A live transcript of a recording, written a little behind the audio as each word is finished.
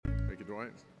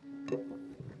Dwight.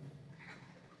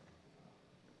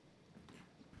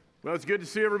 Well, it's good to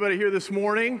see everybody here this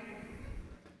morning.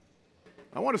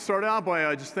 I want to start out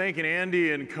by just thanking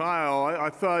Andy and Kyle. I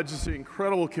thought just an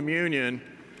incredible communion.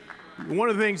 One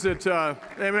of the things that,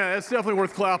 hey man, that's definitely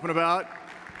worth clapping about.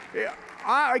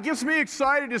 It gets me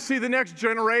excited to see the next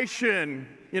generation,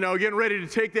 getting ready to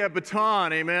take that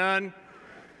baton, amen.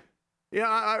 Yeah,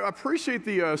 I appreciate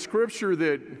the scripture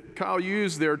that Kyle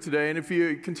used there today. And if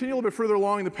you continue a little bit further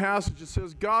along in the passage, it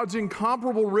says, God's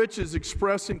incomparable riches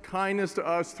expressing kindness to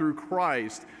us through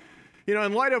Christ.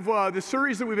 In light of the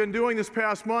series that we've been doing this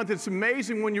past month, it's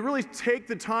amazing when you really take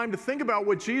the time to think about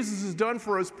what Jesus has done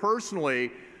for us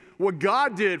personally, what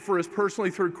God did for us personally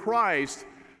through Christ.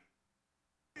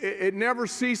 It never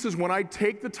ceases when I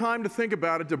take the time to think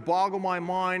about it to boggle my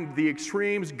mind the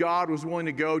extremes God was willing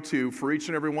to go to for each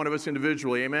and every one of us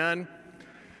individually. Amen?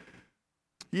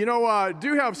 I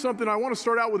do have something. I want to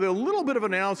start out with a little bit of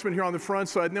an announcement here on the front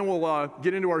side, and then we'll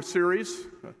get into our series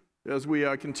as we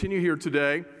continue here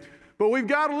today. But we've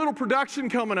got a little production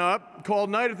coming up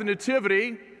called Night at the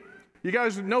Nativity. You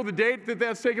guys know the date that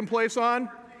that's taking place on?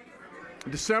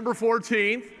 December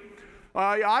 14th.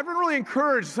 I've been really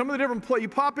encouraged. Some of the different you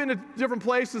pop into different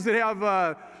places that have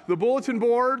the bulletin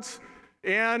boards,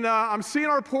 and I'm seeing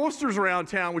our posters around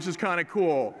town, which is kind of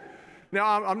cool.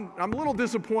 Now, I'm a little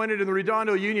disappointed in the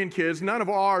Redondo Union kids, none of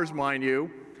ours, mind you,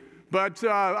 but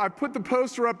I put the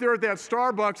poster up there at that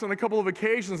Starbucks on a couple of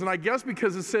occasions, and I guess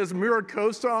because it says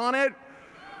Miracosta on it,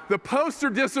 the poster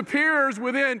disappears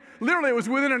within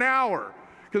an hour,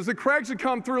 because the Craigs had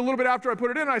come through a little bit after I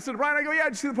put it in. I said, Ryan, I go, yeah,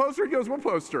 did you see the poster? He goes, what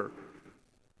poster?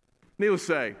 Needless to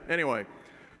say, anyway.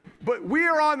 But we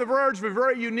are on the verge of a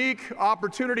very unique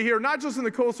opportunity here, not just in the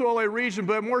coastal LA region,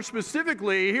 but more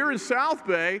specifically here in South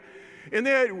Bay, in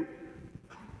that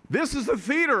this is the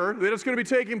theater that it's going to be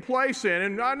taking place in.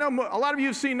 And I know a lot of you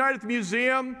have seen Night at the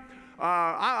Museum.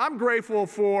 I'm grateful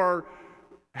for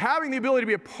having the ability to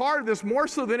be a part of this, more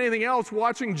so than anything else,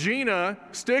 watching Gina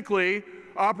Stickley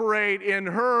operate in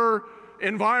her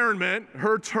environment,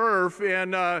 her turf,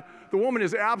 and the woman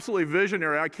is absolutely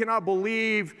visionary. I cannot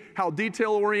believe how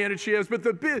detail-oriented she is. But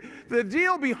the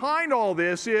deal behind all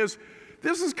this is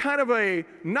kind of a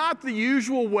not the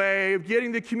usual way of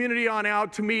getting the community on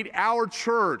out to meet our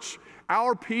church,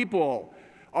 our people,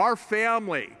 our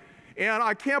family. And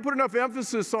I can't put enough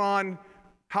emphasis on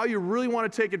how you really want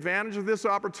to take advantage of this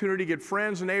opportunity, get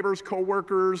friends, neighbors,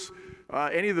 coworkers,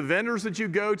 any of the vendors that you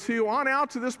go to, on out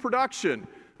to this production.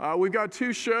 We've got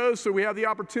 2 shows, so we have the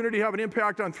opportunity to have an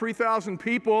impact on 3,000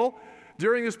 people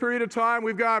during this period of time.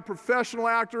 We've got professional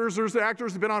actors. There's the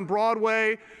actors that have been on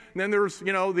Broadway. And then there's,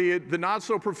 the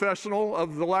not-so-professional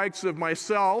of the likes of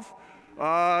myself.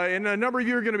 And a number of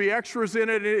you are going to be extras in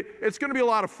it. It's going to be a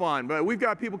lot of fun. But we've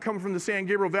got people coming from the San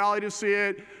Gabriel Valley to see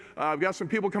it. We've got some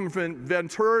people coming from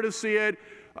Ventura to see it.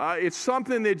 It's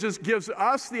something that just gives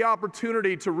us the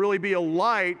opportunity to really be a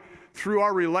light through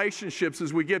our relationships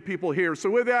as we get people here. So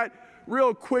with that,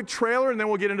 real quick trailer, and then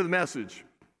we'll get into the message.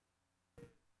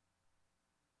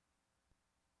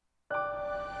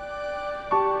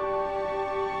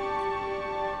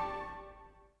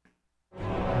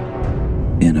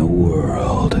 In a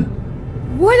world...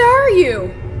 What are you?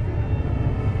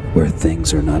 Where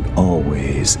things are not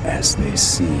always as they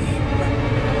seem.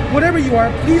 Whatever you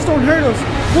are, please don't hurt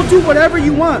us. We'll do whatever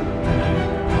you want.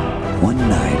 One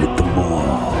night at the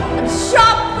mall...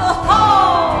 Shut the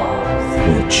halls!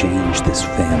 Will change this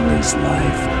family's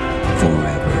life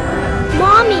forever.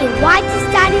 Mommy, why does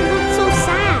Daddy look so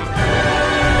sad?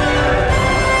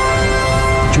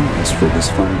 Join us for this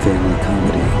fun family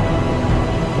comedy.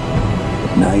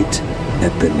 Night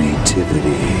at the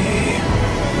Nativity.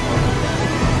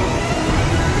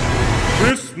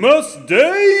 Christmas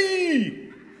Day!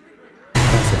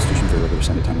 Substitution for a regular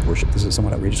Sunday time of worship. This is a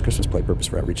somewhat outrageous Christmas play purpose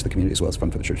for outreach to the community as well as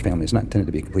fun for the church family. It's not intended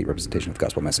to be a complete representation of the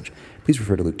gospel message. Please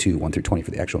refer to Luke 2, 1-20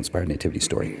 for the actual inspired nativity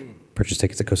story. Purchase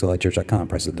tickets at coastallightchurch.com.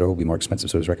 Prices at the door will be more expensive,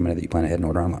 so it is recommended that you plan ahead and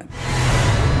order online.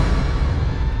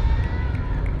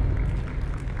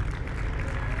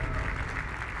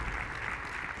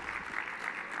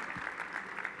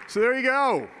 So there you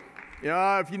go.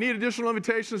 If you need additional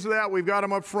invitations to that, we've got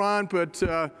them up front. But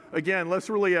again, let's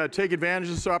really take advantage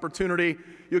of this opportunity.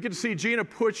 You'll get to see Gina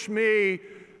push me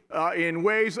in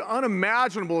ways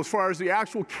unimaginable as far as the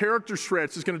actual character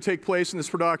stretch that's going to take place in this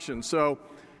production. So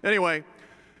anyway,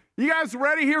 you guys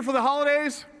ready here for the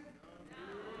holidays?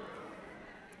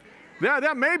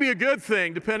 That may be a good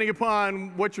thing, depending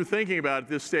upon what you're thinking about at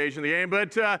this stage in the game.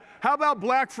 But how about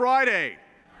Black Friday?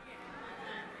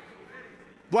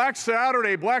 Black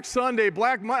Saturday, Black Sunday,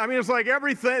 Black Monday. I mean, it's like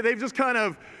everything. They've just kind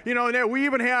of, and we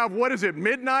even have, what is it,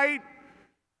 midnight?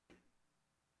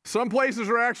 Some places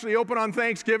are actually open on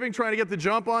Thanksgiving, trying to get the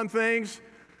jump on things.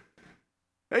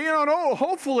 And,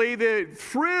 hopefully that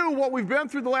through what we've been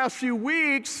through the last few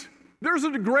weeks, there's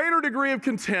a greater degree of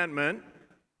contentment,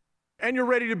 and you're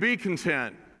ready to be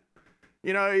content.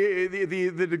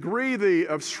 The degree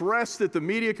of stress that the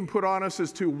media can put on us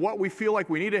as to what we feel like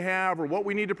we need to have or what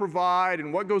we need to provide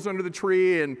and what goes under the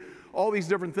tree and all these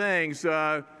different things,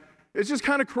 it's just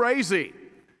kind of crazy.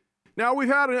 Now, we've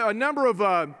had a number of,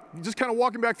 just kind of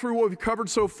walking back through what we've covered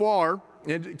so far,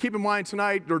 and keep in mind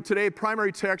today,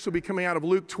 primary text will be coming out of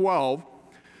Luke 12.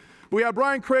 We have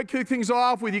Brian Craig kick things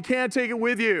off with You Can't Take It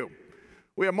With You.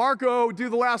 We have Marco do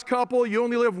the last couple, You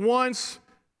Only Live Once.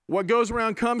 What goes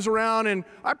around comes around, and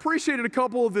I appreciated a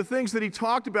couple of the things that he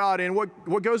talked about and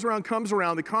what goes around comes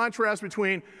around, the contrast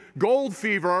between gold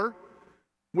fever,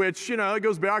 which, it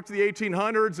goes back to the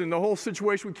 1800s and the whole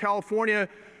situation with California,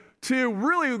 to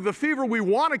really the fever we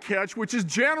want to catch, which is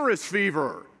generous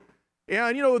fever.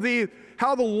 And,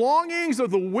 how the longings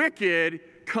of the wicked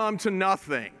come to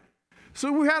nothing.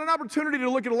 So we had an opportunity to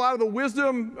look at a lot of the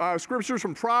wisdom scriptures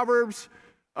from Proverbs,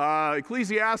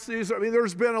 Ecclesiastes. I mean,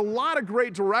 there's been a lot of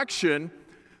great direction,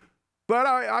 but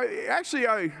I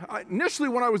initially,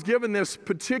 when I was given this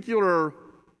particular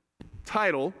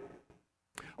title,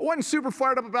 I wasn't super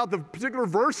fired up about the particular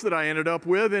verse that I ended up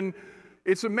with, and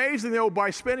it's amazing, though, by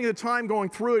spending the time going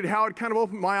through it, how it kind of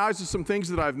opened my eyes to some things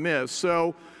that I've missed.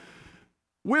 So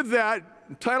with that,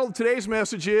 the title of today's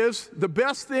message is, The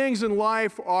Best Things in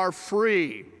Life Are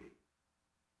Free.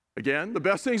 Again, the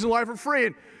best things in life are free.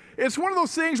 And it's one of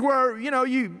those things where,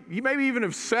 you maybe even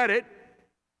have said it,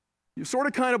 you sort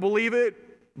of kind of believe it,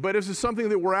 but is it something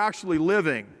that we're actually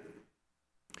living?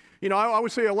 I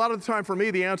would say a lot of the time for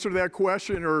me, the answer to that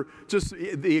question, or just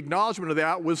the acknowledgement of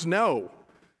that, was no.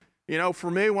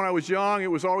 For me, when I was young, it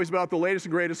was always about the latest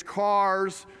and greatest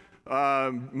cars,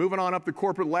 moving on up the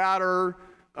corporate ladder,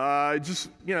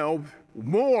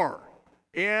 more.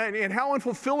 And how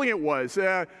unfulfilling it was.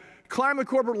 Climbing the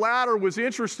corporate ladder was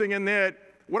interesting in that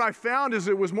what I found is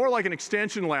it was more like an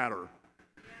extension ladder.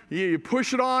 You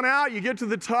push it on out, you get to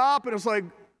the top, and it's like,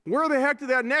 where the heck did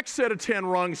that next set of 10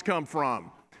 rungs come from?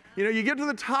 You get to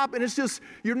the top, and it's just,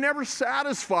 you're never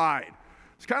satisfied.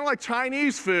 It's kind of like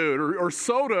Chinese food or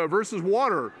soda versus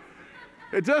water.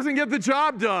 It doesn't get the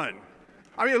job done.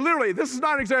 I mean, literally, this is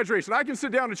not an exaggeration. I can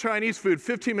sit down to Chinese food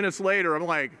 15 minutes later. I'm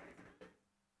like,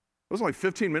 it was only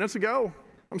 15 minutes ago.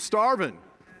 I'm starving.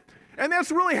 And that's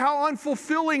really how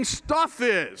unfulfilling stuff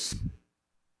is.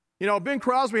 Bing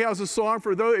Crosby has a song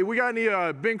for those. We got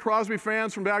any Bing Crosby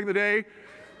fans from back in the day?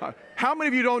 How many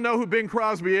of you don't know who Bing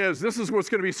Crosby is? This is what's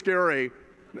going to be scary.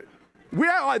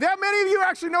 That many of you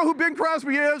actually know who Bing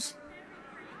Crosby is?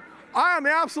 I am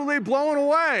absolutely blown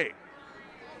away.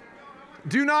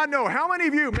 Do not know. How many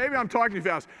of you, maybe I'm talking too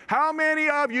fast, how many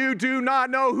of you do not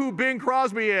know who Bing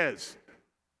Crosby is?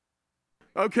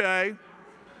 Okay.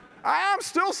 I'm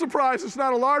still surprised it's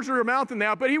not a larger amount than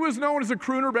that, but he was known as a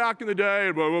crooner back in the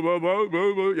day. Blah, blah, blah, blah,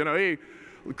 blah, blah.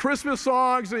 Christmas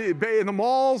songs in the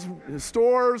malls, in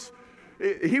stores,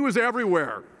 he was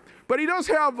everywhere. But he does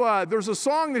have, there's a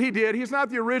song that he did. He's not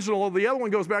the original. The other one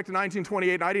goes back to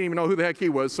 1928, and I didn't even know who the heck he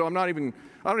was, so I don't even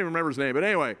remember his name. But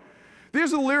anyway,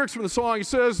 these are the lyrics from the song. He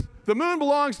says, "The moon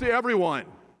belongs to everyone.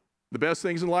 The best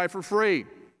things in life are free.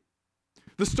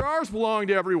 The stars belong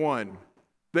to everyone.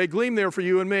 They gleam there for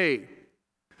you and me.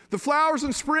 The flowers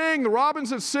in spring, the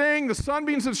robins that sing, the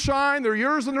sunbeams that shine, they're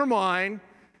yours and they're mine.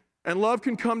 And love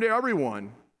can come to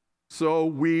everyone. So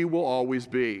we will always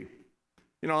be."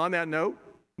 On that note,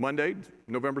 Monday,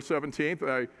 November 17th,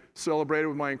 I celebrated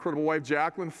with my incredible wife,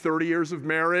 Jacqueline, 30 years of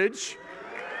marriage.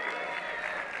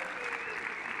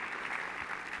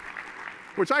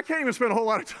 Which I can't even spend a whole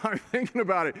lot of time thinking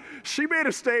about it. She made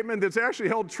a statement that's actually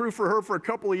held true for her for a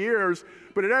couple of years,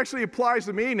 but it actually applies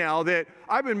to me now that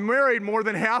I've been married more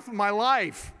than half of my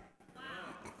life.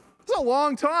 It's a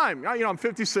long time. I'm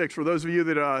 56, for those of you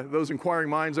that, those inquiring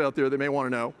minds out there that may want to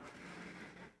know.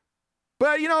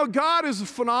 But, God is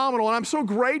phenomenal, and I'm so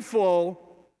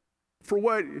grateful for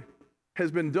what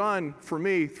has been done for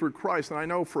me through Christ, and I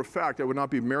know for a fact I would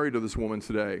not be married to this woman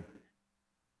today.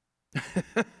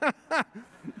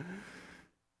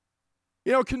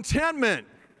 Contentment,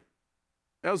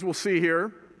 as we'll see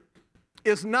here,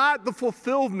 is not the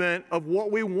fulfillment of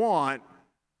what we want,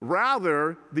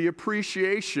 rather the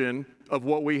appreciation of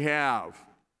what we have.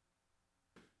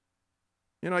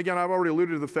 Again, I've already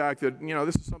alluded to the fact that,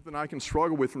 this is something I can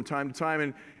struggle with from time to time,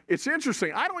 and it's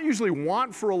interesting. I don't usually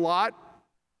want for a lot,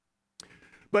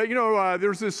 But you know,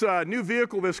 there's this new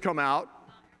vehicle that's come out.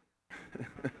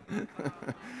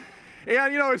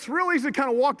 And you know, it's real easy to kind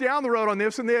of walk down the road on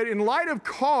this, and that in light of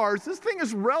cars, this thing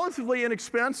is relatively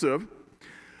inexpensive.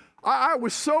 I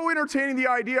was so entertaining the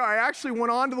idea, I actually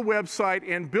went onto the website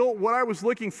and built what I was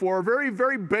looking for, very,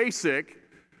 very basic,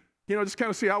 you know, just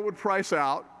kind of see how it would price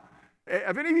out.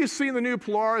 Have any of you seen the new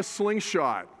Polaris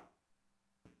Slingshot?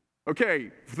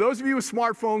 Okay, for those of you with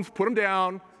smartphones, put them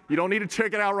down. You don't need to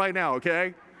check it out right now,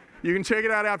 okay? You can check it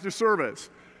out after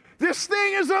service. This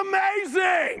thing is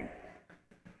amazing!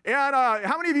 And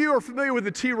how many of you are familiar with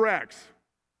the T-Rex?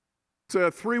 It's a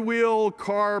three-wheel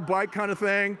car, bike kind of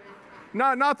thing.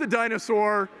 Not the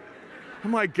dinosaur. Oh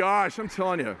my gosh, I'm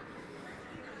telling you.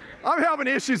 I'm having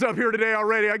issues up here today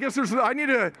already. I guess I need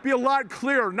to be a lot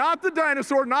clearer. Not the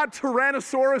dinosaur, not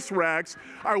Tyrannosaurus Rex.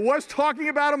 I was talking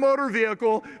about a motor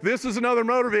vehicle. This is another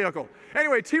motor vehicle.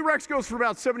 Anyway, T-Rex goes for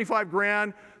about 75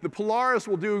 grand. The Polaris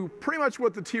will do pretty much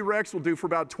what the T-Rex will do for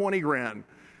about 20 grand.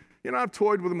 You know, I've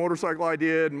toyed with a motorcycle I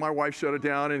did, and my wife shut it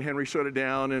down, and Henry shut it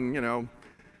down, and you know,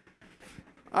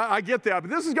 I get that. But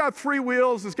this has got 3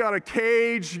 wheels, it's got a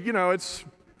cage, you know,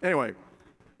 anyway.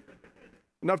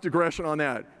 Enough digression on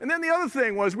that. And then the other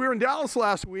thing was, we were in Dallas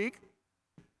last week,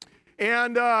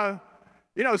 and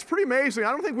you know, it's pretty amazing. I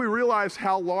don't think we realize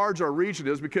how large our region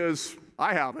is, because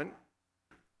I haven't.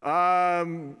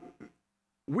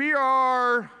 We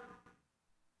are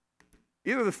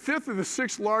either the 5th or the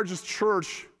 6th largest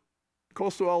church,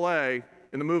 coastal LA,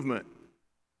 in the movement.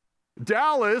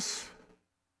 Dallas,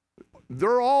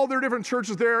 all their different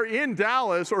churches there in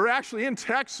Dallas, or actually in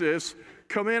Texas,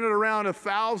 come in at around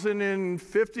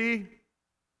 1,050.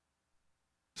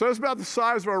 So that's about the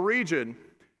size of our region.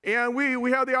 And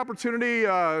we had the opportunity,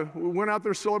 we went out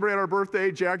there to celebrate our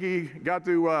birthday. Jackie got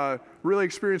to really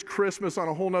experience Christmas on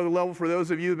a whole nother level. For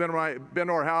those of you who've been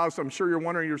to our house, I'm sure you're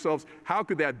wondering yourselves, how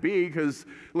could that be? Because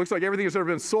it looks like everything that's ever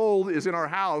been sold is in our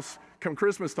house come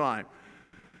Christmas time.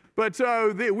 But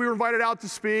we were invited out to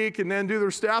speak and then do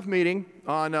their staff meeting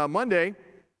on Monday.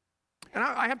 And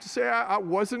I have to say, I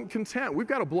wasn't content. We've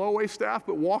got a blow-away staff,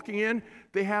 but walking in,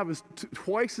 they have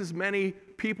twice as many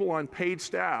people on paid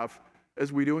staff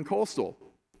as we do in Coastal.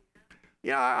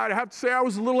 Yeah, I'd have to say I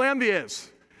was a little envious.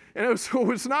 And it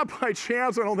was not by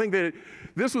chance. I don't think that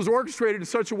this was orchestrated in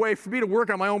such a way for me to work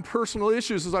on my own personal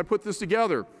issues as I put this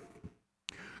together.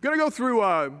 I'm going to go through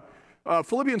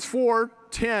Philippians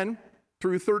 4:10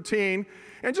 through 13,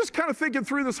 and just kind of thinking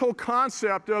through this whole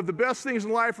concept of the best things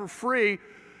in life are free.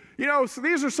 You know, so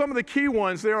these are some of the key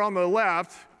ones there on the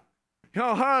left. You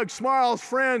know, hugs, smiles,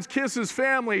 friends, kisses,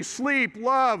 family, sleep,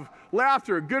 love,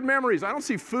 laughter, good memories. I don't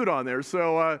see food on there,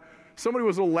 so somebody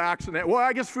was a little lax in that. Well,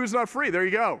 I guess food's not free. There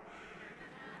you go.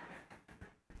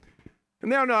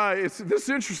 And then this is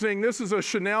interesting. This is a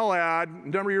Chanel ad a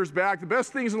number of years back. The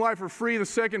best things in life are free. The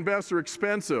second best are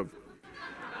expensive.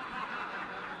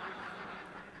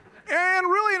 And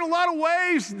really, in a lot of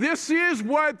ways, this is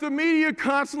what the media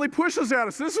constantly pushes at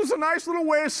us. This is a nice little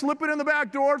way of slipping in the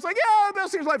back door. It's like, yeah, the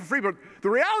best things in life are free. But the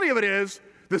reality of it is,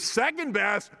 the second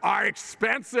best are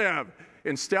expensive.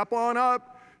 And step on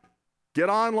up, get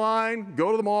online,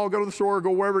 go to the mall, go to the store,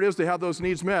 go wherever it is to have those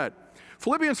needs met.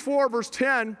 Philippians 4, verse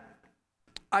 10,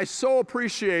 I so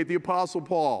appreciate the Apostle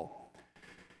Paul.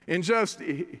 And just,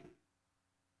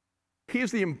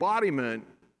 he's the embodiment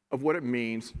of what it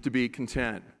means to be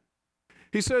content.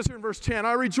 He says here in verse 10,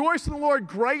 I rejoice in the Lord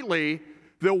greatly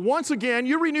that once again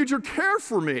you renewed your care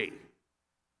for me.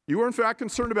 You were in fact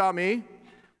concerned about me,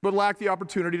 but lacked the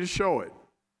opportunity to show it.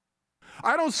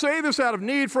 I don't say this out of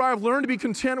need, for I have learned to be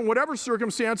content in whatever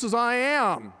circumstances I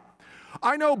am.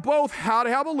 I know both how to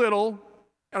have a little,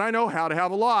 and I know how to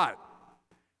have a lot.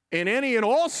 In any and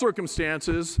all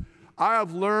circumstances, I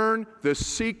have learned the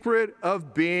secret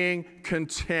of being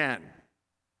content.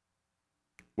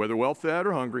 Whether well-fed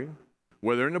or hungry,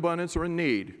 whether in abundance or in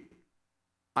need,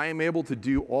 I am able to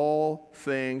do all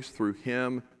things through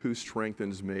him who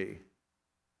strengthens me.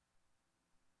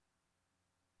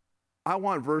 I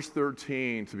want verse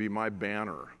 13 to be my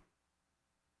banner.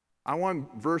 I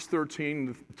want verse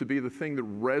 13 to be the thing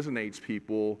that resonates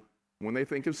people when they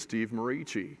think of Steve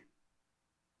Marici.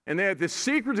 And that the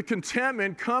secret to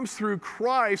contentment comes through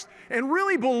Christ, and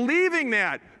really believing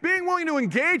that, being willing to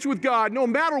engage with God no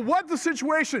matter what the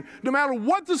situation, no matter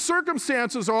what the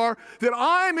circumstances are, that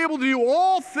I'm able to do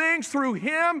all things through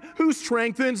him who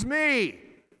strengthens me.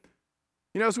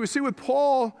 You know, as we see with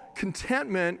Paul,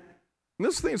 contentment, and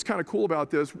this thing is kind of cool about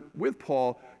this, with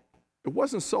Paul, it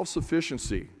wasn't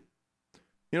self-sufficiency.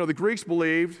 You know, the Greeks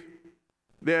believed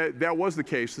that that was the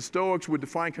case. The Stoics would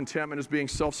define contentment as being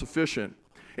self-sufficient.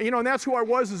 And, you know, and that's who I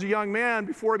was as a young man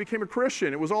before I became a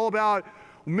Christian. It was all about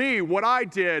me, what I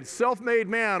did, self-made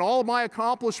man, all of my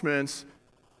accomplishments,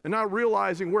 and not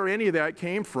realizing where any of that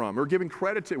came from or giving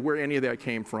credit to where any of that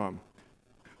came from.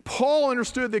 Paul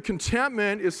understood that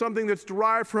contentment is something that's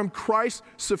derived from Christ's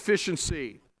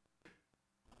sufficiency.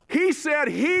 He said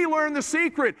he learned the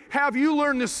secret. Have you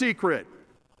learned the secret?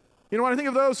 You know, when I think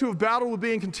of those who have battled with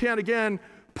being content, again,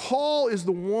 Paul is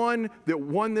the one that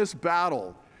won this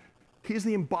battle. He's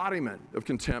the embodiment of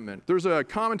contentment. There's a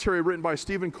commentary written by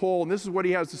Stephen Cole, and this is what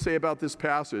he has to say about this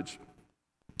passage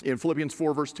in Philippians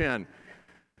 4, verse 10. It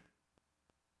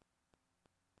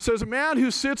says, a man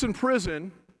who sits in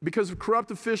prison because of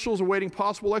corrupt officials awaiting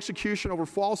possible execution over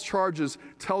false charges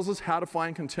tells us how to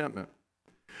find contentment.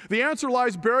 The answer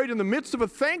lies buried in the midst of a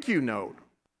thank you note.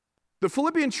 The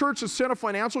Philippian church has sent a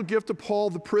financial gift to Paul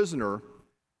the prisoner.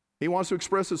 He wants to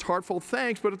express his heartfelt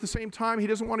thanks, but at the same time, he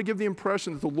doesn't want to give the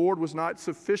impression that the Lord was not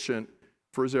sufficient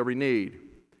for his every need.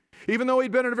 Even though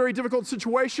he'd been in a very difficult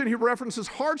situation, he references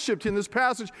hardship in this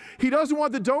passage. He doesn't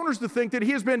want the donors to think that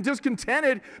he has been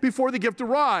discontented before the gift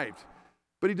arrived.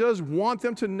 But he does want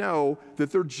them to know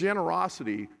that their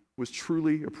generosity was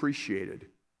truly appreciated.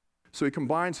 So he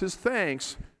combines his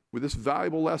thanks with this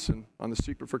valuable lesson on the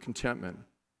secret for contentment.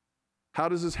 How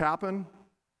does this happen?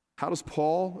 How does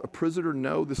Paul, a prisoner,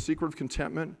 know the secret of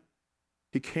contentment?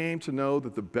 He came to know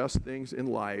that the best things in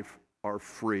life are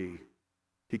free.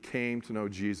 He came to know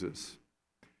Jesus.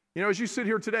 You know, as you sit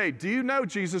here today, do you know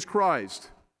Jesus Christ?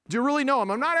 Do you really know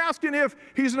him? I'm not asking if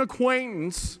he's an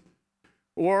acquaintance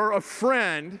or a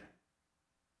friend,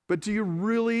 but do you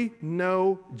really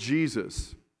know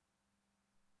Jesus?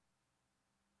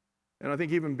 And I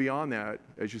think even beyond that,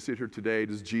 as you sit here today,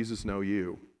 does Jesus know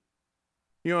you?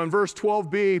 You know, in verse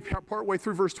 12b, partway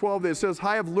through verse 12, it says,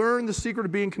 I have learned the secret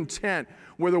of being content,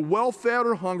 whether well-fed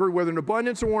or hungry, whether in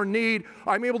abundance or in need,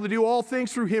 I'm able to do all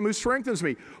things through him who strengthens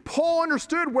me. Paul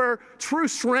understood where true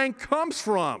strength comes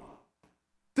from.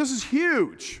 This is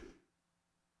huge.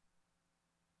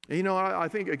 And you know, I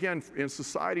think, again, in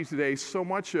society today, so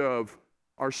much of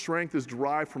our strength is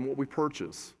derived from what we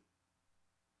purchase.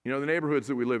 You know, the neighborhoods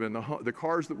that we live in, the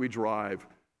cars that we drive,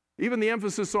 even the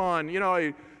emphasis on, you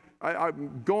know,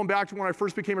 I'm going back to when I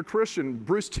first became a Christian.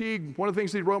 Bruce Teague, one of the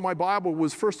things he wrote in my Bible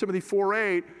was 1 Timothy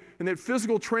 4:8, and that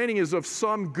physical training is of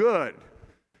some good.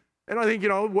 And I think, you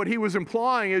know, what he was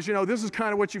implying is, you know, this is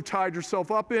kind of what you've tied yourself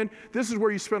up in. This is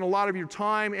where you spend a lot of your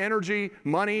time, energy,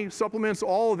 money, supplements,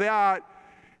 all of that.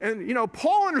 And, you know,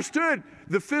 Paul understood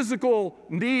the physical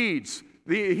needs.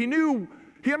 He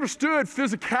understood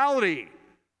physicality.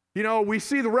 You know, we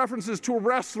see the references to a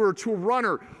wrestler, to a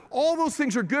runner. All those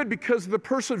things are good because of the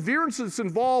perseverance that's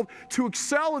involved to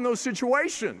excel in those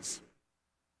situations.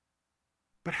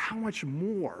 But how much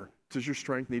more does your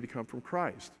strength need to come from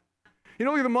Christ? You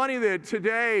know, look at the money that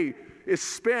today is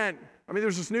spent. I mean,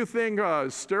 there's this new thing,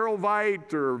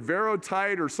 Sterilvite or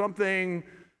Verotite or something.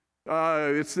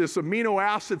 It's this amino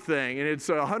acid thing, and it's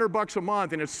 $100 a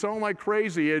month, and it's selling like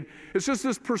crazy. It's just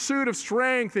this pursuit of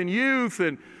strength and youth,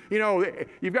 and you know,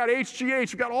 you've got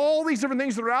HGH, you've got all these different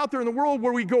things that are out there in the world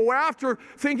where we go after,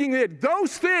 thinking that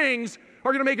those things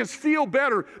are going to make us feel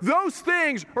better. Those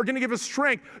things are going to give us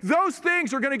strength. Those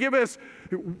things are going to give us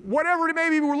whatever it may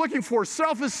be we're looking for: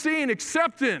 self-esteem,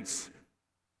 acceptance.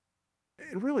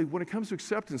 And really, when it comes to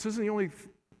acceptance, isn't the only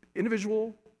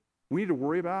individual we need to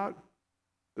worry about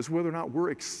is whether or not we're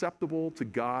acceptable to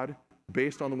God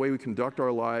based on the way we conduct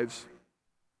our lives.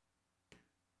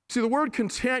 See, the word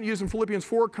content used in Philippians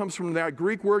 4 comes from that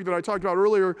Greek word that I talked about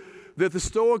earlier that the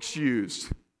Stoics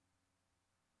used.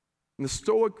 And the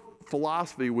Stoic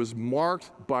philosophy was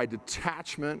marked by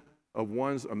detachment of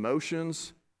one's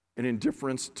emotions and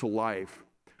indifference to life.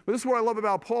 But this is what I love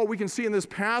about Paul. We can see in this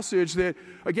passage that,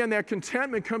 again, that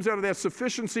contentment comes out of that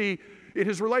sufficiency in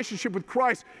his relationship with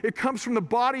Christ. It comes from the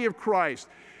body of Christ.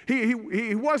 He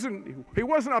wasn't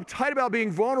uptight about being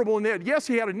vulnerable in that. Yes,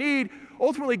 he had a need.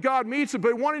 Ultimately, God meets it,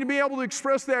 but wanting to be able to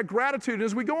express that gratitude. And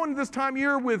as we go into this time of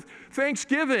year with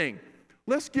Thanksgiving,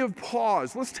 let's give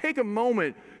pause. Let's take a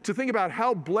moment to think about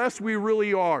how blessed we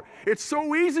really are. It's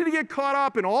so easy to get caught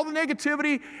up in all the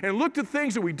negativity and look to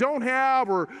things that we don't have,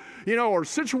 or, you know, or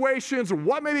situations, or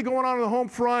what may be going on the home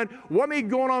front, what may be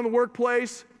going on in the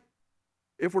workplace.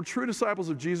 If we're true disciples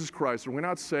of Jesus Christ and we're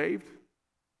not saved,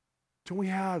 don't we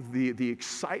have the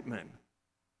excitement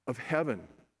of heaven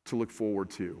to look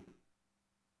forward to?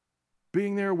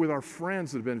 Being there with our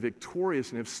friends that have been victorious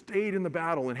and have stayed in the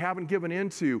battle and haven't given in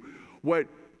to what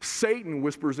Satan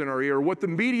whispers in our ear, or what the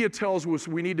media tells us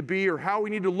we need to be, or how we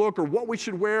need to look, or what we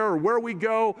should wear, or where we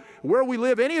go, where we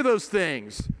live, any of those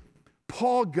things.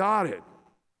 Paul got it.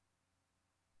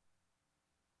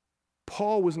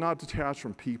 Paul was not detached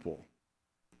from people.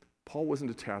 Paul wasn't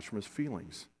detached from his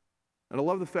feelings. And I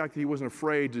love the fact that he wasn't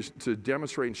afraid to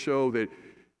demonstrate and show that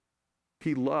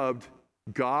he loved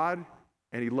God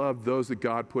and he loved those that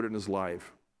God put in his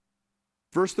life.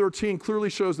 Verse 13 clearly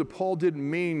shows that Paul didn't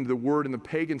mean the word in the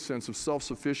pagan sense of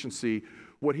self-sufficiency.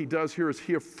 What he does here is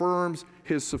he affirms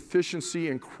his sufficiency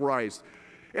in Christ.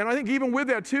 And I think even with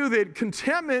that too, that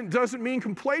contentment doesn't mean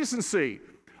complacency.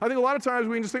 I think a lot of times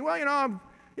we can just think, well,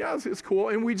 yeah, it's cool,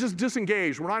 and we just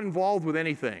disengage. We're not involved with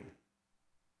anything.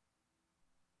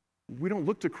 We don't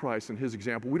look to Christ in his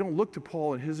example. We don't look to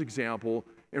Paul in his example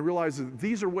and realize that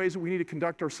these are ways that we need to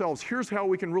conduct ourselves. Here's how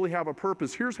we can really have a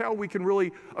purpose. Here's how we can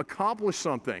really accomplish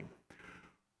something.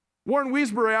 Warren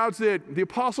Wiesber adds that the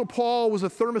Apostle Paul was a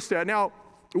thermostat. Now,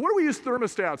 what do we use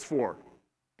thermostats for?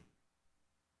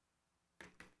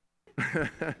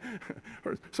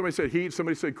 Somebody said heat,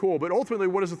 somebody said cool, but ultimately,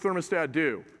 what does a thermostat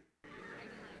do?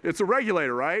 It's a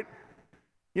regulator, right?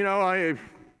 If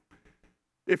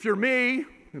you're me,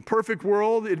 in a perfect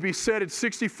world, it'd be set at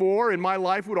 64, and my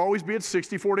life would always be at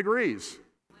 64 degrees.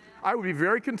 I would be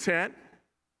very content.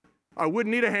 I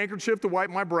wouldn't need a handkerchief to wipe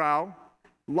my brow.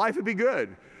 Life would be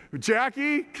good.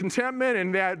 Jackie, contentment,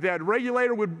 and that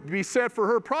regulator would be set for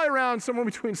her probably around somewhere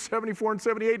between 74 and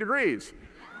 78 degrees.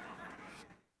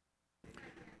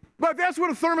 But that's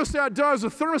what a thermostat does. A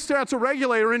thermostat's a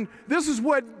regulator, and this is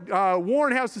what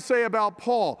Warren has to say about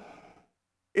Paul.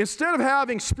 Instead of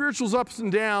having spiritual ups and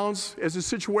downs as his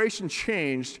situation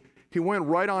changed, he went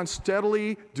right on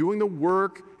steadily doing the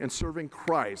work and serving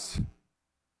Christ.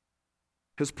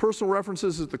 His personal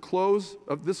references at the close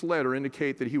of this letter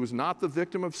indicate that he was not the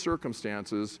victim of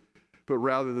circumstances, but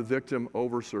rather the victim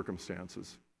over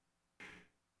circumstances.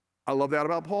 I love that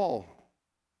about Paul.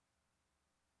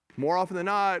 More often than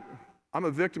not, I'm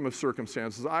a victim of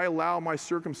circumstances. I allow my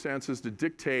circumstances to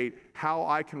dictate how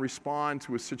I can respond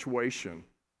to a situation.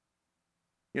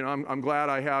 I'm glad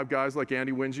I have guys like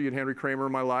Andy Wingy and Henry Kramer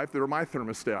in my life that are my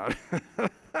thermostat.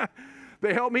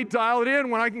 They help me dial it in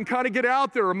when I can kind of get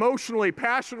out there emotionally,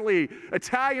 passionately,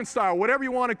 Italian style, whatever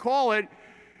you want to call it.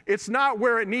 It's not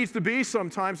where it needs to be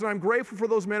sometimes, and I'm grateful for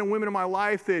those men and women in my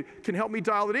life that can help me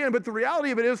dial it in. But the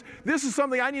reality of it is, this is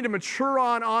something I need to mature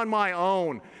on my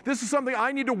own. This is something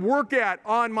I need to work at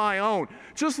on my own,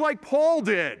 just like Paul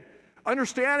did,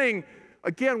 understanding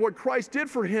again, what Christ did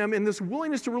for him in this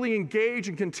willingness to really engage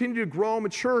and continue to grow,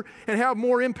 mature, and have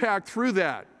more impact through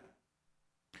that.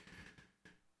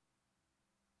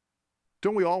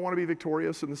 Don't we all want to be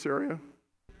victorious in this area?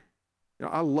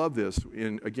 I love this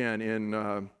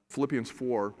in Philippians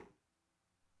 4.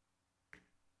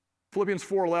 Philippians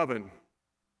 4:11,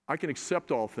 I can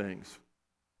accept all things.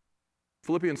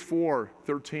 Philippians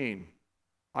 4:13,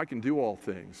 I can do all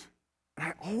things.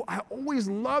 I always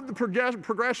love the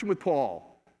progression with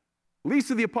Paul. Least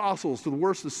of the apostles to the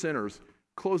worst of sinners.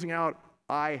 Closing out,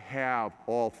 I have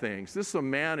all things. This is a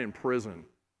man in prison.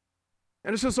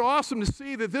 And it's just awesome to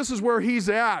see that this is where he's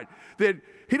at. That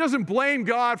he doesn't blame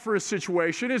God for his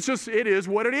situation. It is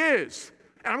what it is.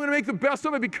 And I'm going to make the best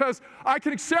of it because I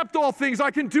can accept all things.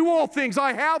 I can do all things.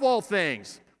 I have all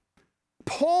things.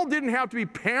 Paul didn't have to be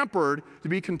pampered to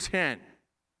be content.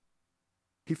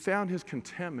 He found his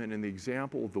contentment in the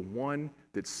example of the one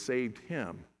that saved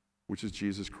him, which is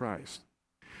Jesus Christ.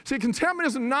 See, contentment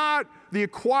is not the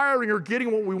acquiring or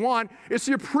getting what we want. It's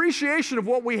the appreciation of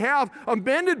what we have,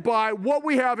 amended by what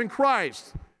we have in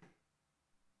Christ.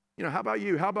 How about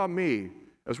you? How about me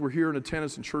as we're here in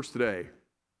attendance in church today?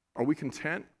 Are we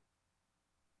content?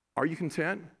 Are you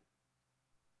content?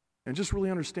 And just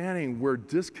really understanding where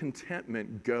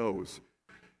discontentment goes.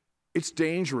 It's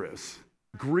dangerous.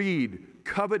 Greed,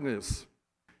 covetousness.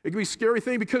 It can be a scary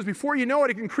thing because before you know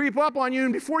it, it can creep up on you,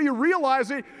 and before you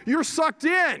realize it, you're sucked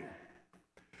in.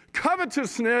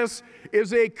 Covetousness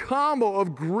is a combo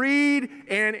of greed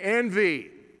and envy.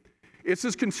 It's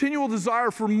this continual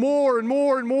desire for more and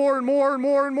more and more and more and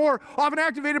more and more, often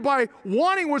activated by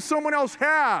wanting what someone else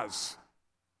has.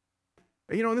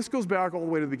 And this goes back all the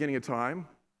way to the beginning of time.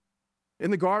 In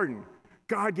the garden,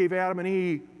 God gave Adam and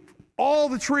Eve all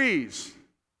the trees.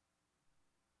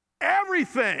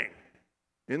 Everything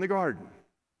in the garden,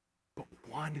 but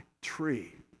one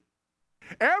tree.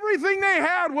 Everything they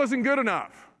had wasn't good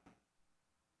enough.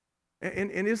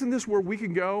 And isn't this where we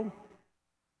can go?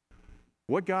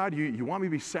 What, God, you want me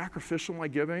to be sacrificial in my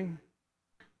giving?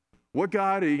 What,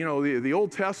 God, the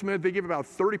Old Testament, they give about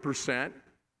 30%.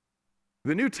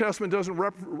 The New Testament doesn't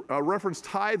reference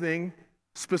tithing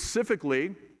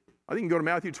specifically. I think you can go to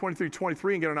Matthew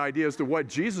 23:23 and get an idea as to what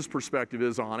Jesus' perspective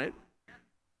is on it.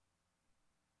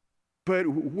 But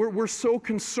we're so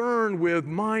concerned with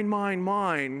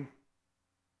mine,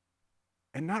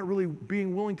 and not really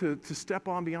being willing to step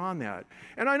on beyond that.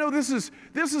 And I know this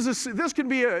can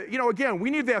be again, we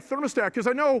need that thermostat, because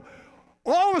I know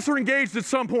all of us are engaged at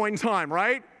some point in time,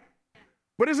 right?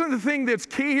 But isn't the thing that's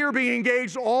key here being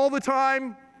engaged all the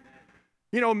time?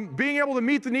 Being able to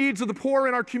meet the needs of the poor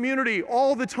in our community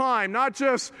all the time, not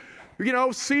just,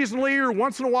 seasonally or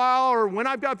once in a while or when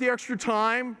I've got the extra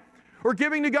time, or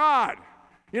giving to God.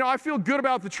 I feel good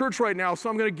about the church right now, so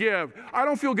I'm going to give. I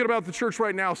don't feel good about the church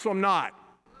right now, so I'm not.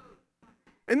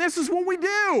 And this is what we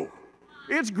do.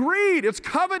 It's greed. It's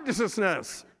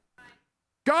covetousness.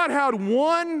 God had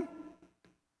one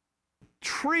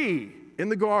tree in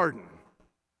the garden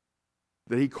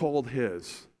that he called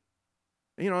his.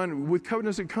 And with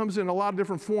covetousness, it comes in a lot of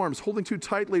different forms. Holding too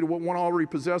tightly to what one already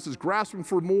possesses, grasping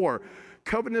for more.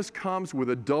 Covetousness comes with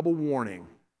a double warning.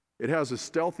 It has a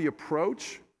stealthy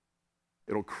approach.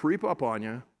 It'll creep up on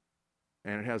you,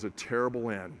 and it has a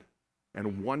terrible end.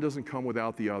 And one doesn't come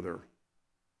without the other.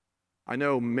 I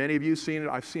know many of you have seen it.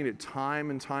 I've seen it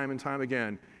time and time and time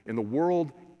again in the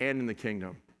world and in the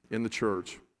kingdom, in the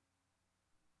church.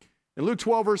 In Luke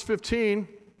 12, verse 15,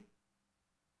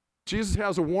 Jesus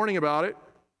has a warning about it.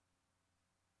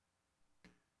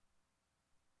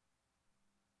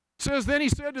 It says, then he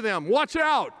said to them, watch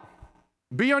out,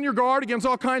 be on your guard against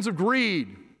all kinds of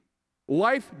greed.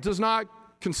 Life does not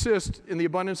consist in the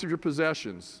abundance of your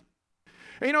possessions.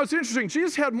 And it's interesting,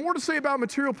 Jesus had more to say about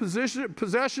material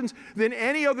possessions than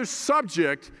any other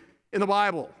subject in the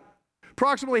Bible.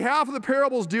 Approximately half of the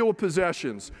parables deal with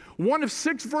possessions. One of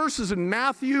 6 verses in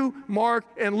Matthew, Mark,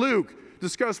 and Luke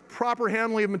discuss proper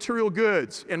handling of material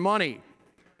goods and money.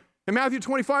 In Matthew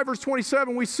 25, verse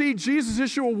 27, we see Jesus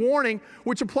issue a warning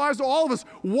which applies to all of us.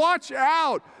 Watch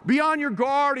out, be on your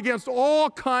guard against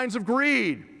all kinds of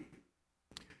greed.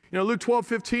 Luke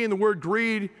 12:15, the word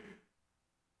greed,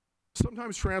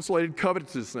 sometimes translated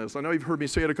covetousness. I know you've heard me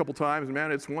say it a couple times, and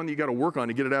man, it's one that you got to work on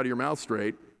to get it out of your mouth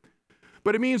straight.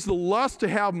 But it means the lust to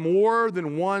have more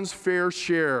than one's fair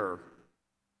share,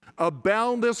 a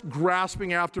boundless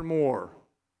grasping after more.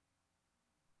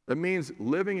 That means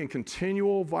living in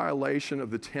continual violation of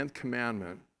the 10th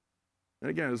commandment. And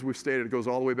again, as we've stated, it goes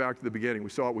all the way back to the beginning. We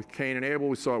saw it with Cain and Abel.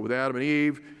 We saw it with Adam and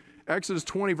Eve. Exodus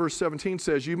 20, verse 17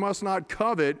 says, you must not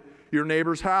covet your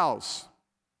neighbor's house.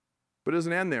 But it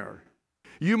doesn't end there.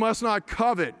 You must not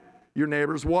covet your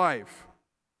neighbor's wife,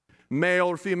 male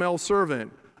or female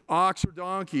servant, ox or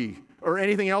donkey, or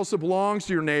anything else that belongs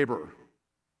to your neighbor.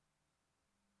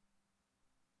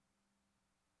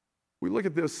 We look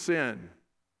at this sin.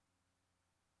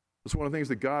 It's one of the things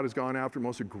that God has gone after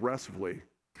most aggressively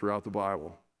throughout the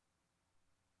Bible.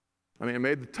 It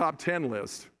made the top 10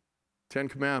 list, 10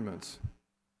 commandments.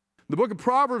 The book of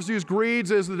Proverbs used greed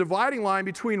as the dividing line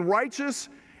between righteous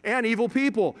and evil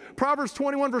people. Proverbs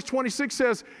 21, verse 26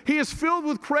 says, he is filled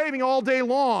with craving all day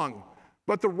long,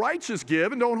 but the righteous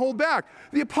give and don't hold back.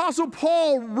 The Apostle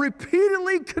Paul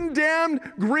repeatedly condemned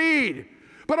greed.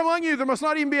 But among you, there must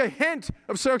not even be a hint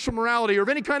of sexual morality or of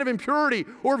any kind of impurity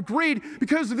or of greed,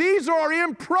 because these are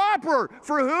improper.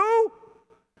 For who?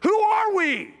 Who are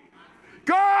we?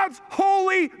 God's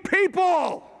holy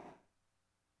people.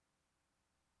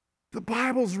 The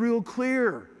Bible's real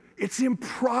clear. It's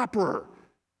improper.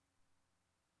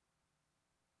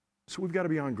 So we've got to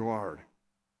be on guard,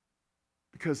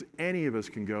 because any of us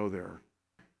can go there.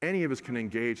 Any of us can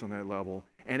engage on that level,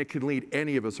 and it can lead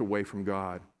any of us away from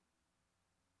God.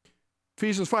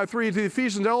 Ephesians 5:3, to the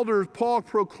Ephesian elders, Paul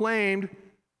proclaimed,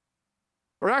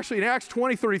 or actually in Acts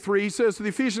 20:33, he says to the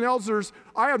Ephesian elders,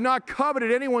 I have not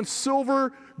coveted anyone's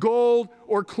silver, gold,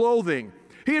 or clothing.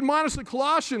 He admonished the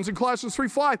Colossians in Colossians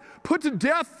 3:5, put to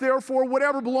death, therefore,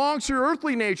 whatever belongs to your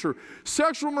earthly nature,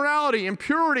 sexual morality,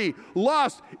 impurity,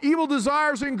 lust, evil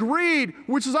desires, and greed,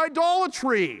 which is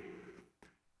idolatry.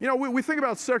 We think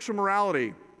about sexual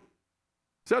morality.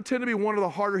 Does that tend to be one of the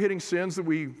harder hitting sins that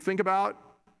we think about?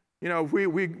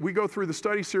 We go through the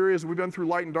study series, we've been through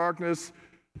Light and Darkness.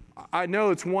 I know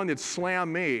it's one that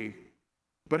slammed me,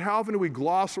 but how often do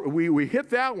we hit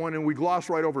that one and we gloss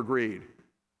right over greed?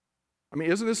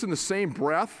 Isn't this in the same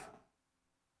breath?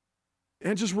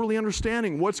 And just really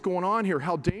understanding what's going on here,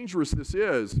 how dangerous this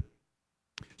is.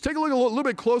 Let's take a little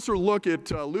bit closer look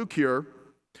at Luke here.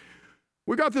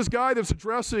 We got this guy that's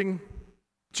addressing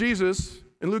Jesus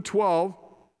in Luke 12,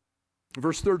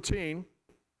 verse 13.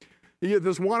 You get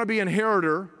this wannabe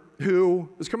inheritor who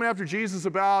is coming after Jesus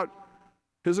about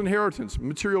his inheritance,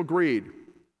 material greed.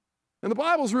 And the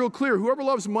Bible's real clear. Whoever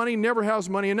loves money never has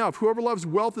money enough. Whoever loves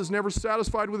wealth is never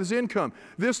satisfied with his income.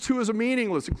 This too is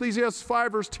meaningless. Ecclesiastes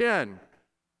 5, verse 10.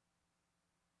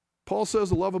 Paul says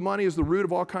the love of money is the root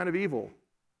of all kind of evil.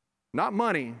 Not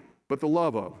money, but the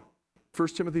love of. 1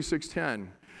 Timothy 6:10.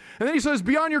 And then he says,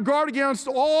 be on your guard against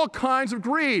all kinds of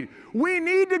greed. We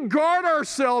need to guard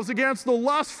ourselves against the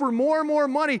lust for more and more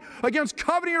money, against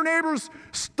coveting your neighbor's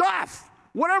stuff,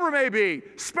 whatever it may be,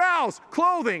 spouse,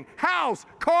 clothing, house,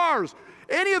 cars,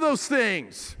 any of those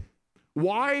things.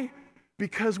 Why?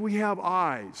 Because we have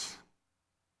eyes.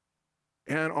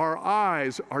 And our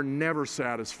eyes are never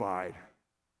satisfied.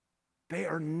 They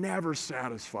are never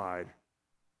satisfied.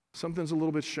 Something's a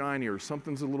little bit shinier,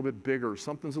 something's a little bit bigger,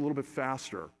 something's a little bit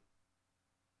faster.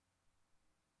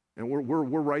 And we're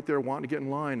right there wanting to get in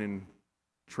line and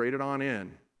trade it on in.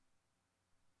 It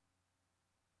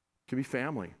could be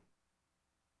family. It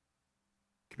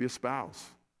could be a spouse.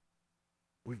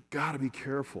 We've got to be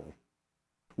careful.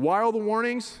 Why all the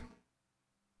warnings?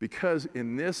 Because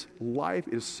in this life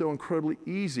it is so incredibly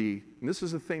easy, and this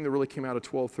is the thing that really came out of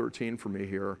 12:13 for me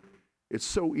here. It's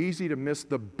so easy to miss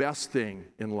the best thing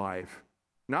in life.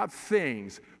 Not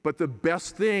things, but the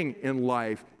best thing in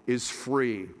life is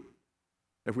free.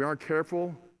 If we aren't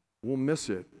careful, we'll miss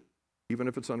it, even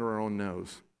if it's under our own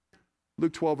nose.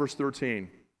 Luke 12, verse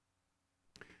 13.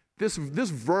 This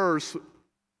verse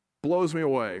blows me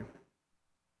away.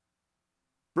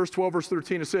 Verse 12, verse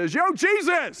 13, it says, Yo,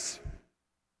 Jesus,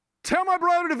 tell my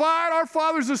brother to divide our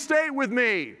father's estate with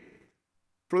me.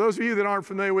 For those of you that aren't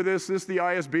familiar with this is the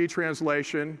ISB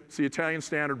translation. It's the Italian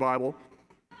Standard Bible.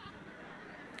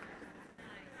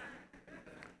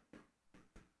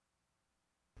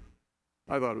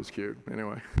 I thought it was cute,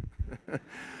 anyway.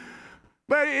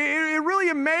 But it really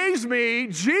amazed me.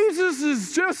 Jesus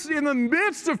is just in the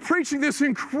midst of preaching this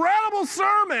incredible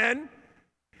sermon.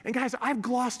 And guys, I've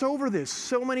glossed over this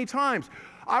so many times.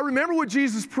 I remember what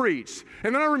Jesus preached.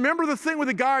 And then I remember the thing with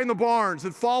the guy in the barns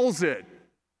that follows it.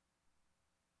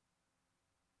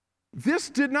 This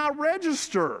did not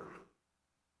register.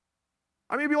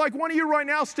 I mean, it'd be like one of you right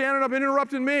now standing up and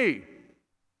interrupting me.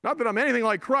 Not that I'm anything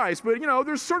like Christ, but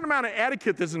there's a certain amount of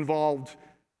etiquette that's involved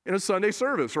in a Sunday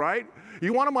service, right?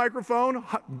 You want a microphone,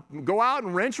 go out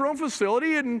and rent your own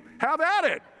facility and have at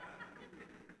it.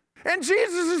 And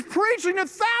Jesus is preaching to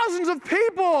thousands of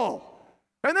people.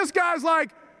 And this guy's like,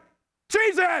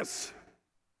 Jesus,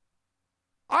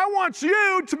 I want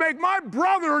you to make my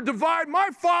brother divide my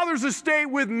father's estate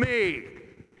with me.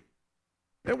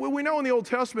 And we know in the Old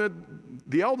Testament,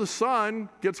 the eldest son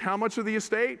gets how much of the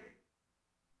estate?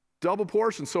 Double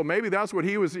portion. So maybe that's what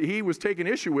he was taking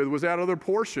issue with, was that other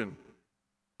portion.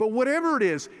 But whatever it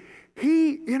is,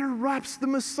 he interrupts the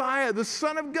Messiah, the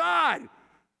Son of God,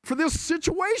 for this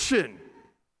situation.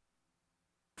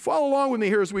 Follow along with me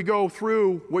here as we go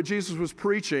through what Jesus was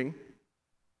preaching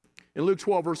in Luke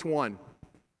 12, verse 1. It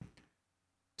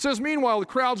says, meanwhile, the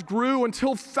crowds grew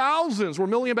until thousands were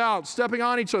milling about, stepping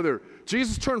on each other.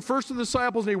 Jesus turned first to the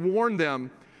disciples and he warned them,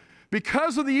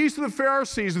 because of the yeast of the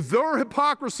Pharisees, their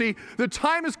hypocrisy, the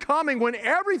time is coming when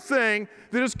everything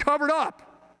that is covered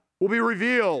up will be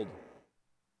revealed,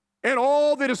 and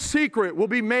all that is secret will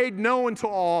be made known to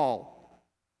all.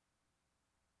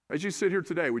 As you sit here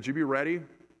today, would you be ready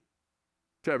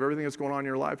to have everything that's going on in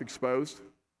your life exposed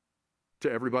to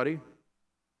everybody?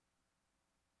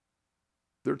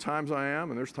 There are times I am,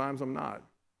 and there's times I'm not.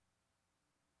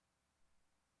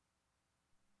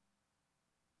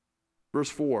 Verse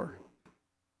 4,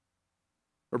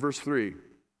 or verse 3,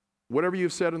 whatever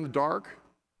you've said in the dark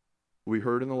will be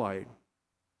heard in the light,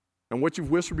 and what you've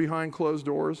whispered behind closed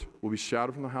doors will be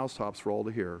shouted from the housetops for all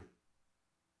to hear.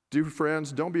 Dear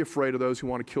friends, don't be afraid of those who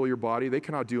want to kill your body. They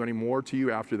cannot do any more to you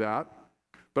after that.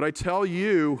 But I tell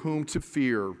you whom to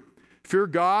fear. Fear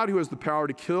God, who has the power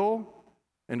to kill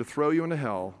and to throw you into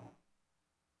hell.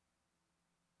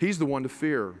 He's the one to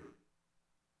fear.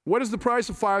 What is the price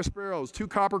of 5 sparrows? 2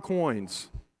 copper coins.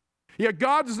 Yet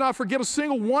God does not forget a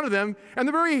single one of them, and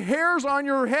the very hairs on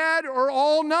your head are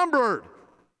all numbered.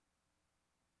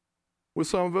 With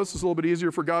some of us, it's a little bit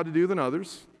easier for God to do than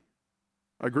others.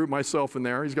 I group myself in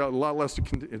there. He's got a lot less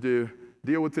to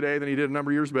deal with today than he did a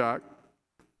number of years back.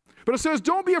 But it says,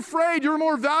 don't be afraid. You're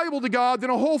more valuable to God than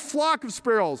a whole flock of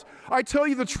sparrows. I tell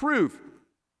you the truth.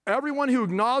 Everyone who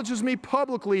acknowledges me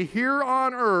publicly here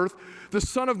on earth, the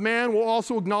Son of Man will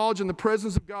also acknowledge in the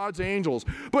presence of God's angels.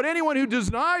 But anyone who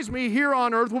denies me here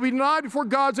on earth will be denied before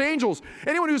God's angels.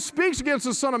 Anyone who speaks against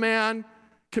the Son of Man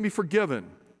can be forgiven.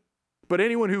 But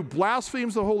anyone who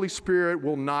blasphemes the Holy Spirit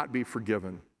will not be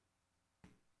forgiven.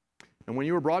 And when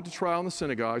you are brought to trial in the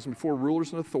synagogues and before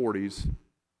rulers and authorities,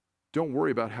 don't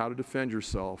worry about how to defend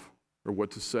yourself or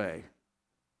what to say,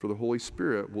 for the Holy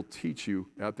Spirit will teach you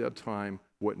at that time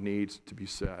what needs to be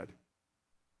said.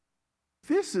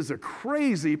 This is a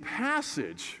crazy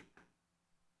passage.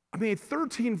 I mean,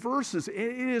 13 verses, and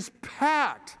it is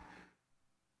packed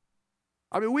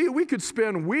I mean, we could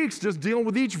spend weeks just dealing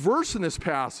with each verse in this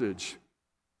passage.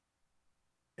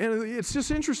 And it's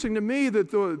just interesting to me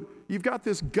that you've got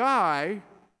this guy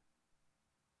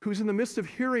who's in the midst of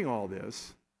hearing all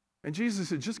this, and Jesus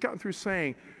had just gotten through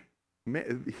saying,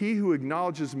 he who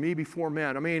acknowledges me before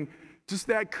men. I mean, just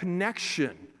that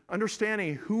connection,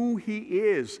 understanding who he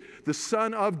is, the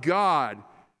Son of God.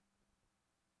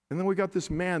 And then we got this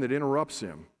man that interrupts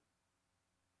him.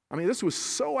 I mean, this was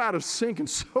so out of sync and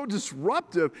so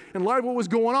disruptive in light of what was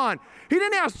going on. He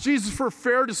didn't ask Jesus for a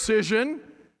fair decision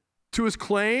to his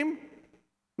claim.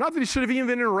 Not that he should have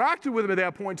even interacted with him at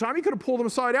that point in time. He could have pulled him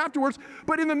aside afterwards.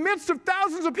 But in the midst of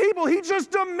thousands of people, he just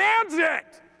demands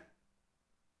it.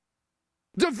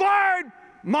 Divide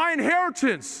my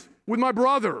inheritance with my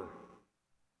brother.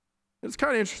 It's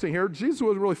kind of interesting here. Jesus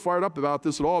wasn't really fired up about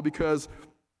this at all because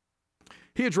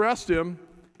he addressed him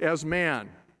as man.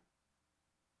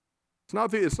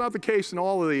 It's not the case in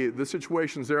all of the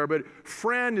situations there, but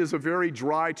friend is a very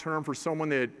dry term for someone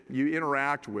that you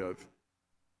interact with.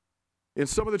 In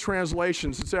some of the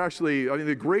translations, it's actually,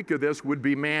 the Greek of this would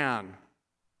be man.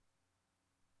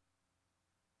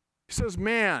 He says,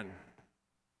 man.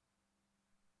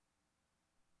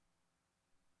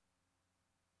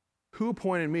 Who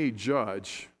appointed me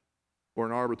judge or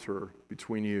an arbiter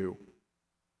between you?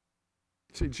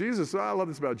 See, Jesus, I love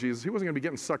this about Jesus. He wasn't going to be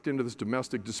getting sucked into this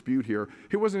domestic dispute here.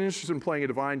 He wasn't interested in playing a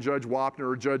divine Judge Wapner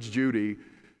or Judge Judy.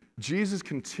 Jesus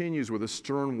continues with a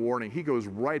stern warning. He goes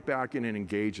right back in and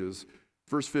engages.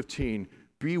 Verse 15,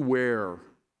 beware.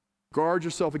 Guard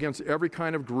yourself against every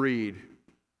kind of greed.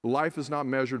 Life is not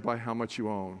measured by how much you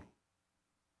own.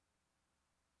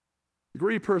 The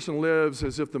greedy person lives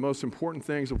as if the most important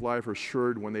things of life are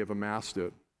assured when they have amassed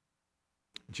it.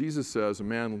 Jesus says a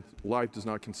man's life does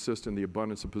not consist in the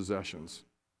abundance of possessions.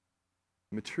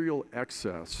 Material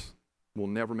excess will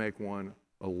never make one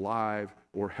alive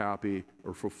or happy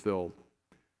or fulfilled.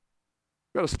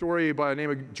 We've got a story by the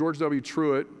name of George W.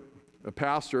 Truett, a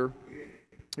pastor.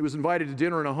 He was invited to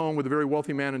dinner in a home with a very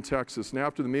wealthy man in Texas. And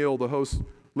after the meal, the host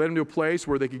led him to a place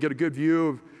where they could get a good view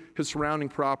of his surrounding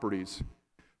properties.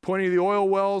 Pointing to the oil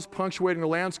wells, punctuating the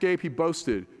landscape, he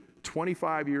boasted,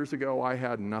 25 years ago, I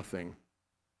had nothing.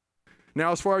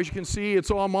 Now, as far as you can see,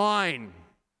 it's all mine.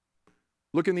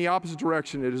 Look in the opposite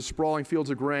direction at his sprawling fields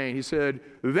of grain. He said,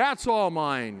 that's all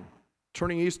mine.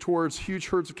 Turning east towards huge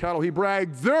herds of cattle, he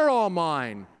bragged, they're all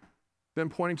mine. Then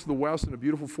pointing to the west in a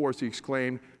beautiful forest, he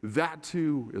exclaimed, that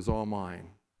too is all mine.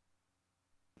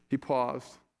 He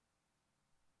paused.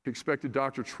 He expected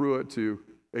Dr. Truett to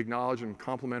acknowledge and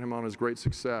compliment him on his great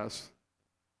success.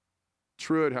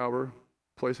 Truett, however,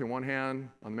 placing one hand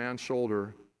on the man's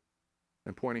shoulder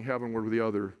and pointing heavenward with the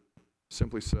other,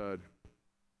 simply said,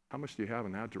 how much do you have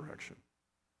in that direction?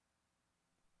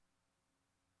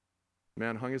 The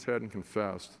man hung his head and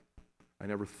confessed, I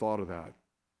never thought of that.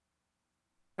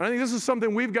 And I think this is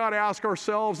something we've got to ask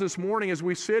ourselves this morning as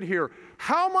we sit here.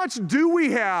 How much do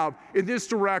we have in this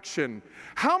direction?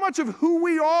 How much of who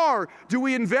we are do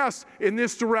we invest in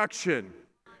this direction?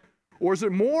 Or is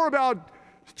it more about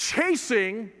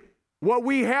chasing what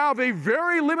we have a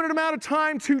very limited amount of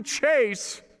time to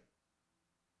chase,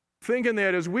 thinking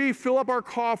that as we fill up our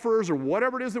coffers or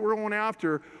whatever it is that we're going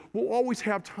after, we'll always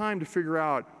have time to figure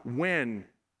out when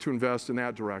to invest in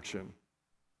that direction?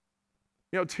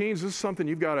 You know, teens, this is something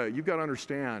you've got to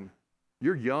understand.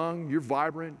 You're young, you're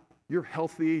vibrant, you're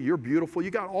healthy, you're beautiful.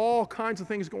 You got all kinds of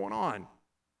things going on.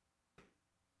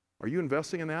 Are you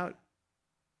investing in that?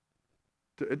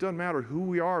 It doesn't matter who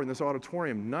we are in this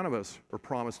auditorium. None of us are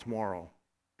promised tomorrow.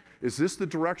 Is this the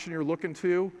direction you're looking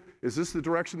to? Is this the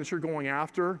direction that you're going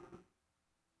after?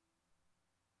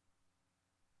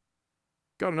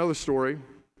 Got another story.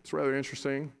 It's rather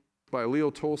interesting, by Leo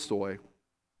Tolstoy.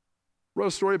 Wrote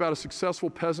a story about a successful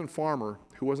peasant farmer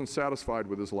who wasn't satisfied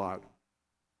with his lot.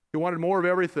 He wanted more of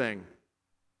everything.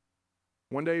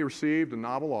 One day he received a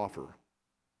novel offer.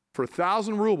 For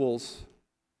 1,000 rubles,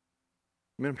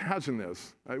 I mean, imagine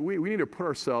this. We need to put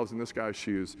ourselves in this guy's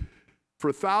shoes. For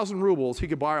 1,000 rubles, he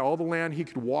could buy all the land he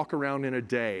could walk around in a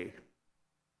day.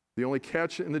 The only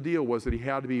catch in the deal was that he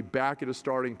had to be back at his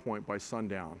starting point by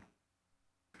sundown.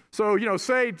 So,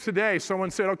 say today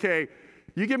someone said, okay,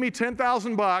 you give me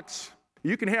 $10,000,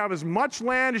 you can have as much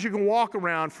land as you can walk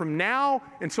around from now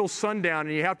until sundown,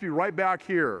 and you have to be right back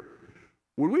here.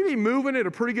 Would we be moving at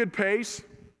a pretty good pace?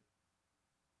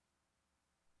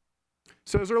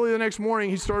 Says early the next morning,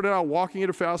 he started out walking at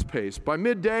a fast pace. By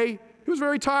midday, he was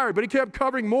very tired, but he kept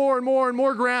covering more and more and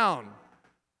more ground.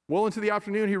 Well into the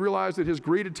afternoon, he realized that his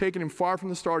greed had taken him far from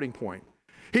the starting point.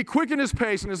 He quickened his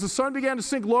pace, and as the sun began to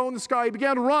sink low in the sky, he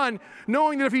began to run,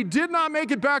 knowing that if he did not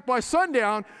make it back by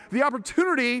sundown, the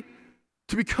opportunity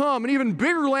to become an even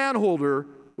bigger landholder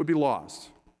would be lost.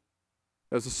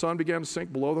 As the sun began to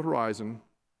sink below the horizon,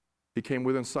 he came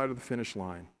within sight of the finish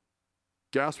line.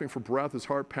 Gasping for breath, his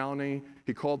heart pounding,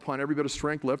 he called upon every bit of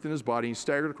strength left in his body. He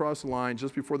staggered across the line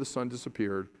just before the sun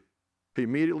disappeared. He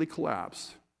immediately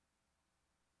collapsed,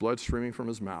 blood streaming from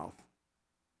his mouth.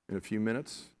 In a few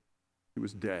minutes, he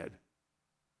was dead.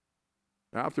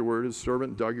 Afterward, his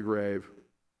servant dug a grave.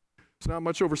 It's not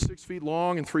much over 6 feet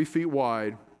long and 3 feet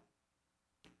wide.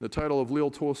 The title of Leo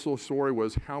Tolstoy's story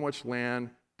was How Much Land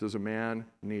Does a Man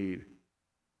Need?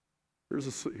 Here's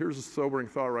a sobering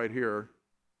thought right here.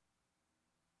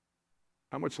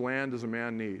 How much land does a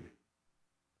man need?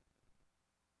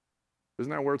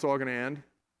 Isn't that where it's all going to end?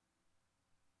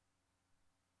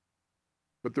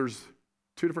 But there's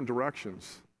two different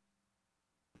directions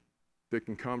that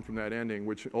can come from that ending,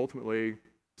 which ultimately,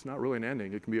 it's not really an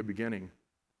ending. It can be a beginning.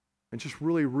 And just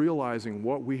really realizing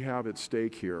what we have at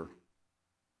stake here.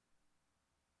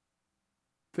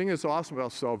 The thing that's awesome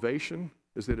about salvation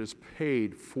is that it's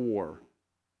paid for.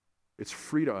 It's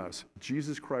free to us.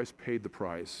 Jesus Christ paid the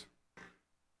price.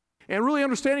 And really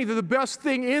understanding that the best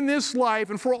thing in this life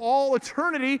and for all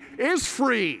eternity is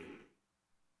free.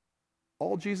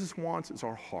 All Jesus wants is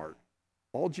our heart.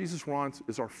 All Jesus wants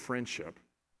is our friendship.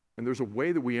 And there's a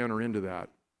way that we enter into that.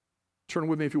 Turn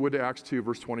with me, if you would, to Acts 2,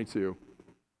 verse 22.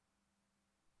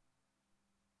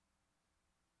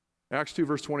 Acts 2,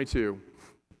 verse 22.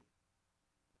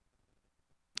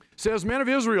 It says, Men of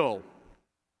Israel,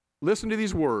 listen to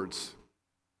these words.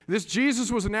 This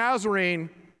Jesus was a Nazarene,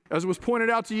 as it was pointed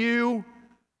out to you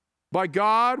by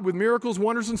God with miracles,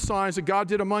 wonders, and signs that God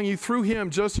did among you through him,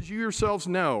 just as you yourselves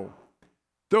know.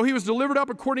 Though he was delivered up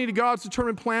according to God's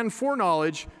determined plan and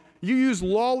foreknowledge, you used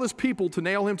lawless people to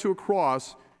nail him to a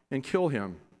cross and kill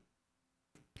him.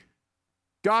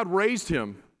 God raised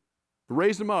him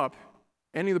up,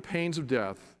 ending the pains of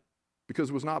death, because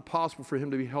it was not possible for him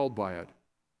to be held by it.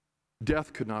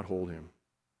 Death could not hold him.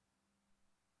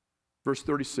 Verse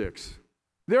 36.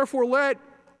 Therefore let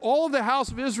all of the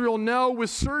house of Israel know with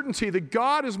certainty that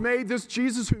God has made this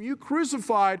Jesus whom you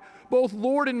crucified both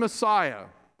Lord and Messiah.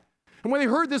 And when they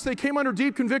heard this, they came under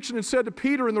deep conviction and said to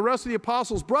Peter and the rest of the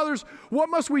apostles, Brothers, what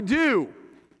must we do?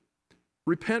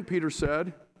 Repent, Peter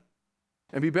said,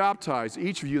 and be baptized,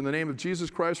 each of you, in the name of Jesus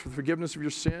Christ for the forgiveness of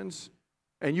your sins,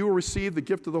 and you will receive the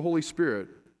gift of the Holy Spirit.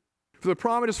 For the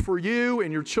promise is for you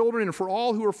and your children and for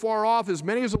all who are far off, as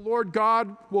many as the Lord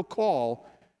God will call.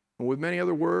 And with many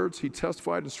other words, he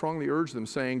testified and strongly urged them,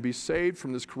 saying, Be saved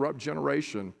from this corrupt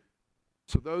generation.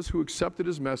 So those who accepted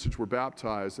his message were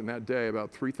baptized, and that day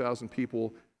about 3,000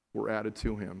 people were added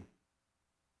to him.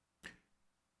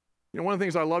 You know, one of the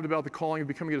things I loved about the calling of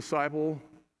becoming a disciple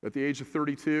at the age of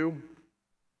 32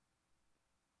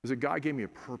 is that God gave me a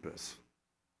purpose.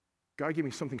 God gave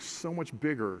me something so much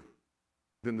bigger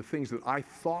than the things that I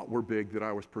thought were big that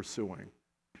I was pursuing.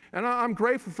 And I'm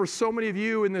grateful for so many of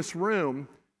you in this room.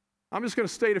 I'm just going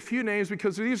to state a few names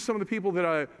because these are some of the people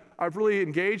that I've really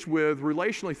engaged with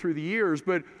relationally through the years.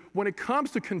 But when it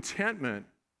comes to contentment,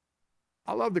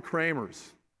 I love the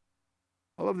Kramers.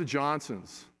 I love the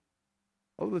Johnsons.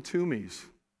 I love the Toomeys.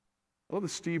 I love the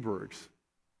Stebergs.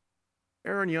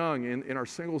 Aaron Young in our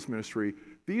singles ministry.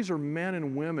 These are men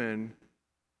and women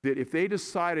that if they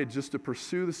decided just to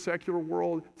pursue the secular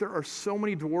world, there are so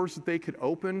many doors that they could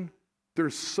open.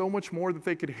 There's so much more that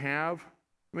they could have.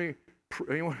 I mean,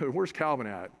 where's Calvin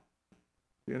at?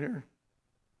 You in here?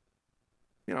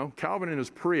 You know, Calvin in his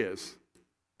Prius.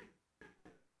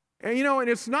 And you know, and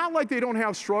it's not like they don't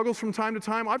have struggles from time to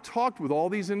time. I've talked with all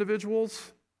these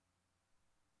individuals.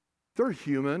 They're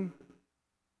human,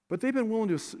 but they've been willing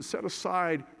to set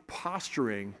aside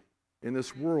posturing in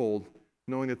this world,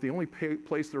 knowing that the only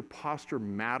place their posture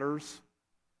matters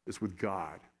is with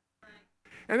God.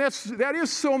 And that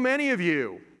is so many of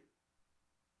you.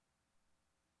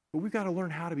 But we've got to learn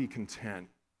how to be content.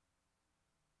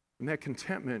 And that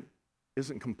contentment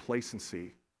isn't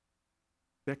complacency.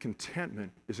 That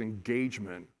contentment is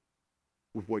engagement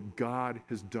with what God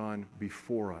has done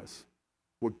before us.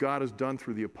 What God has done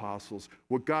through the apostles,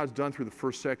 what God's done through the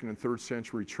first, second, and third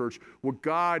century church, what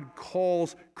God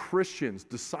calls Christians,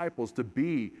 disciples to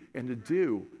be and to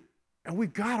do. And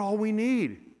we've got all we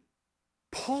need.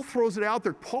 Paul throws it out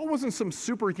there. Paul wasn't some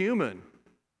superhuman.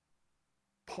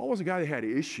 Paul was a guy that had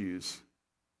issues,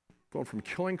 going from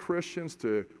killing Christians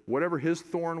to whatever his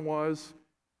thorn was,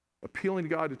 appealing to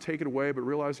God to take it away, but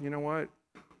realizing, you know what?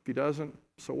 If he doesn't,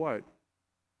 so what?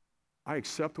 I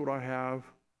accept what I have.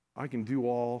 I can do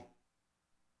all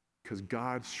because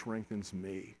God strengthens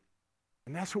me.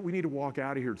 And that's what we need to walk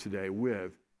out of here today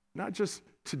with. Not just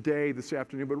today, this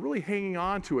afternoon, but really hanging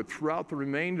on to it throughout the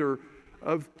remainder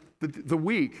of the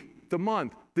week, the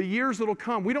month, the years that'll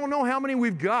come. We don't know how many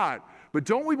we've got, but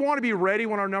don't we want to be ready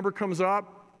when our number comes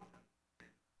up?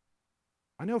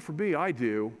 I know for me, I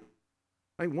do.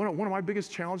 One of my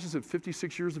biggest challenges at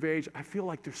 56 years of age, I feel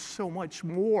like there's so much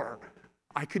more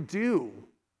I could do.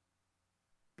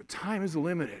 But time is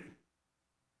limited.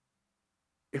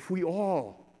 If we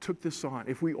all took this on,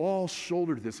 if we all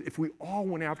shouldered this, if we all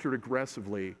went after it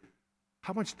aggressively,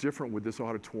 how much different would this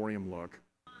auditorium look?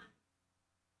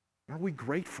 Are we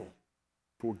grateful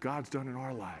for what God's done in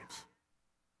our lives?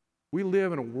 We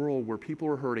live in a world where people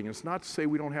are hurting. It's not to say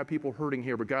we don't have people hurting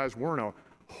here, but guys, we're in a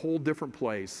whole different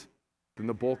place than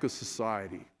the bulk of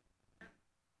society.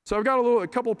 So I've got a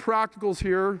couple of practicals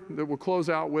here that we'll close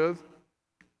out with.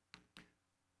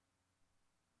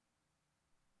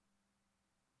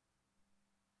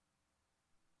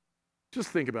 Just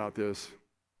think about this.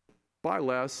 Buy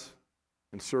less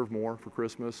and serve more for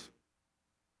Christmas.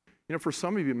 You know, for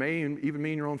some of you, it may even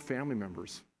mean your own family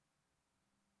members.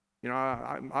 You know,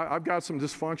 I've got some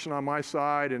dysfunction on my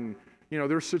side, and, you know,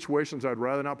 there's situations I'd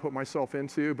rather not put myself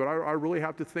into, but I really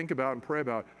have to think about and pray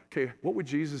about, okay, what would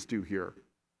Jesus do here?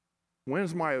 When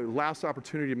is my last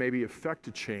opportunity to maybe effect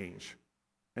a change?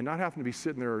 And not having to be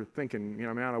sitting there thinking, you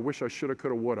know, man, I wish I shoulda,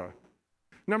 coulda, woulda.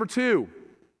 Number 2,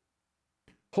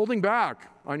 holding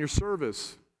back on your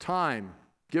service, time,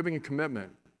 giving, and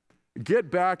commitment.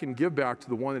 Get back and give back to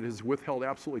the one that has withheld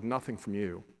absolutely nothing from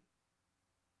you.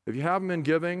 If you haven't been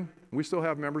giving, we still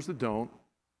have members that don't.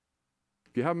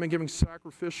 If you haven't been giving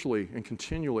sacrificially and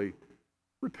continually,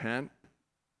 repent.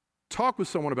 Talk with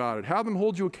someone about it. Have them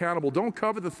hold you accountable. Don't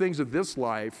covet the things of this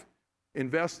life.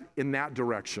 Invest in that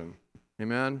direction.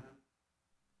 Amen?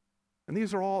 And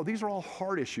these are all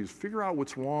hard issues. Figure out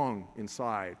what's wrong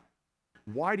inside.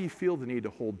 Why do you feel the need to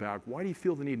hold back? Why do you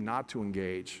feel the need not to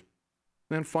engage?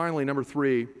 And then finally, number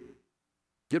 3,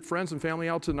 get friends and family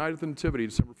out tonight at the Nativity,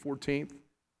 December 14th,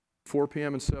 4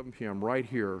 p.m. and 7 p.m. right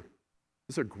here.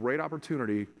 This is a great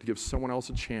opportunity to give someone else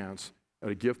a chance at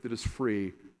a gift that is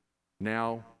free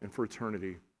now and for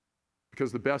eternity.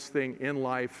 Because the best thing in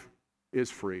life is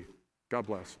free. God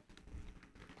bless.